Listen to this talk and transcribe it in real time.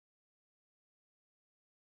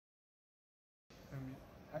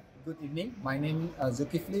Good evening. My name is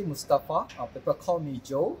Zulkifli Mustafa. People call me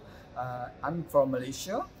Joe. I'm from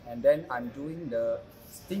Malaysia, and then I'm doing the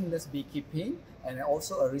stingless beekeeping, and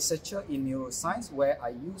also a researcher in neuroscience where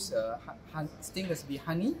I use stingless bee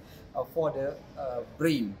honey for the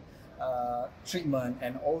brain treatment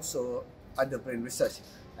and also other brain research.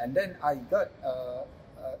 And then I got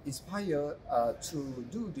inspired to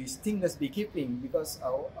do the stingless beekeeping because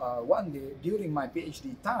one day during my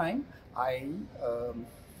PhD time,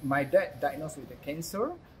 my dad diagnosed with a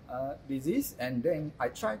cancer disease, and then I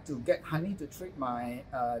tried to get honey to treat my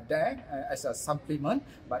dad as a supplement,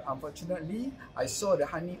 but unfortunately I saw the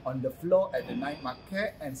honey on the floor at the night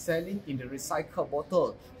market and selling in the recycled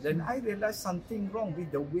bottle. Then I realized something wrong with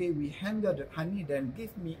the way we handle the honey, then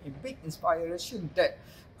gave me a big inspiration that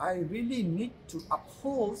I really need to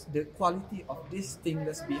uphold the quality of this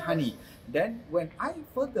stingless bee honey. Then when I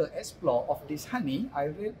further explore of this honey,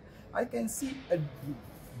 I can see a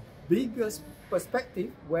bigger perspective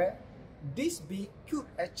where this bee could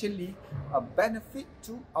actually benefit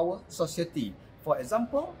to our society. For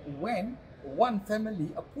example, when one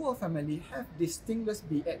family, a poor family, have this stingless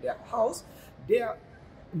bee at their house, they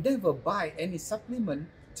never buy any supplement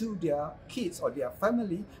to their kids or their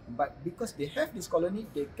family, but because they have this colony,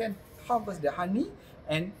 they can harvest the honey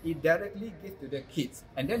and it directly give to their kids.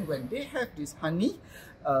 And then when they have this honey,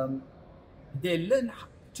 they learn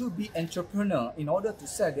to be entrepreneur in order to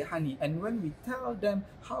sell their honey. And when we tell them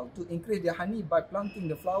how to increase their honey by planting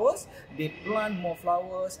the flowers, they plant more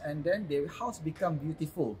flowers, and then their house become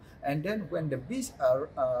beautiful. And then when the bees are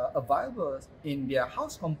available in their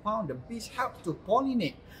house compound, the bees help to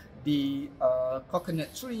pollinate the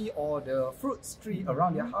coconut tree or the fruits tree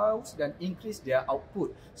around their house, then increase their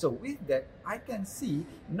output. So with that, I can see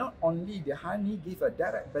not only the honey give a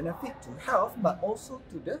direct benefit to health, but also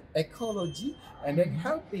to the ecology, and then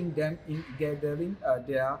helping them in gathering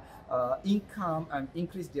their income and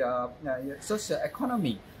increase their social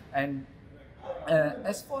economy. And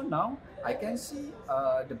as for now, I can see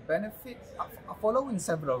the benefit following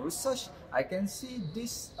several research. I can see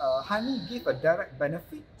this honey give a direct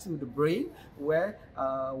benefit to the brain, where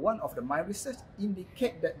one of my research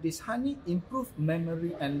indicate that this honey improve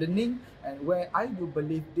memory and learning, and where I do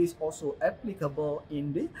believe this also applicable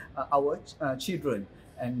in the our children.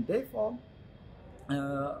 And therefore,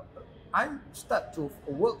 I start to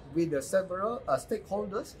work with several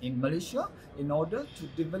stakeholders in Malaysia in order to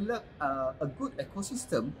develop a good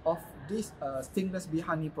ecosystem of this stingless bee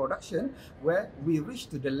honey production, where we reach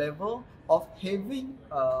to the level of having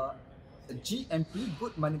GMP,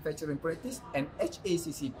 Good Manufacturing Practice, and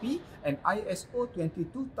HACCP and ISO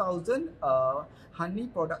 22000 honey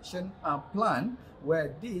production plant,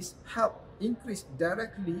 where this help increase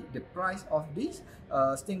directly the price of this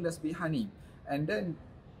stingless bee honey. And then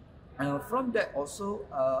from that also,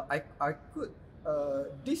 I could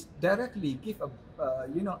this directly give a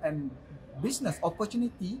and business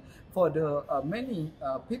opportunity for the many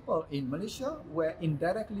people in Malaysia, where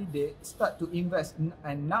indirectly they start to invest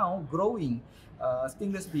and now growing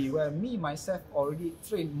stingless bee, where me myself already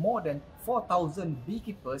trained more than 4,000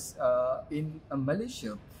 beekeepers in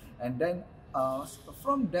Malaysia. And then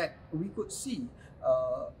from that we could see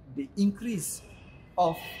the increase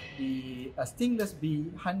of the stingless bee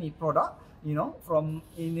honey product, from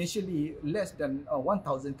initially less than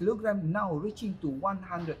 1,000 kilogram, now reaching to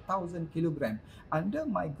 100,000 kilogram. Under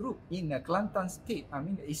my group in Kelantan State, I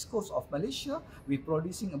mean the east coast of Malaysia, we're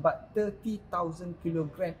producing about 30,000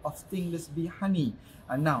 kilogram of stingless bee honey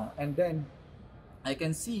now. And then I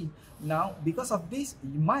can see now, because of this,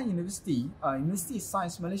 my university, University of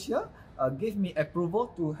Science Malaysia, gave me approval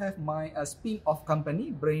to have my spin-off company,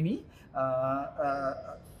 Brainy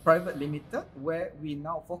Private Limited, where we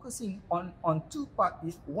now focusing on two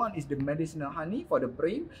parts. One is the medicinal honey for the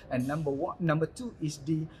brain, and number two is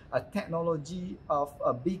the technology of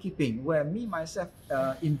beekeeping, where me myself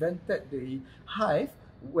invented the hive,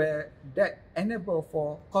 where that enable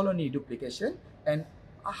for colony duplication and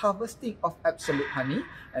harvesting of absolute honey.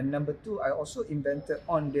 And number two, I also invented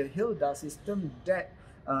on the Hilda system that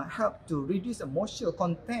help to reduce the moisture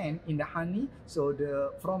content in the honey, so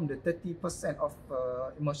from the 30% of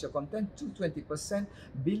moisture content to 20%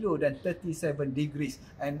 below than 37 degrees,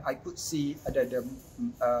 and I could see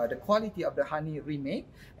the quality of the honey remain.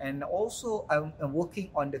 And also I'm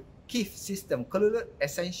working on the KIF system, Color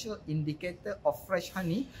Essential Indicator of Fresh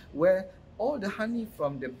Honey, where all the honey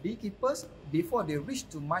from the beekeepers, before they reach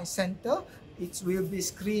to my center, it will be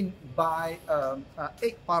screened by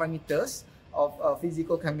 8 parameters of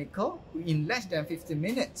physical-chemical in less than 15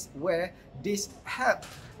 minutes, where this help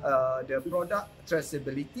the product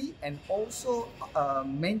traceability and also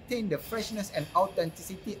maintain the freshness and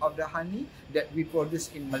authenticity of the honey that we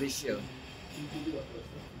produce in Malaysia.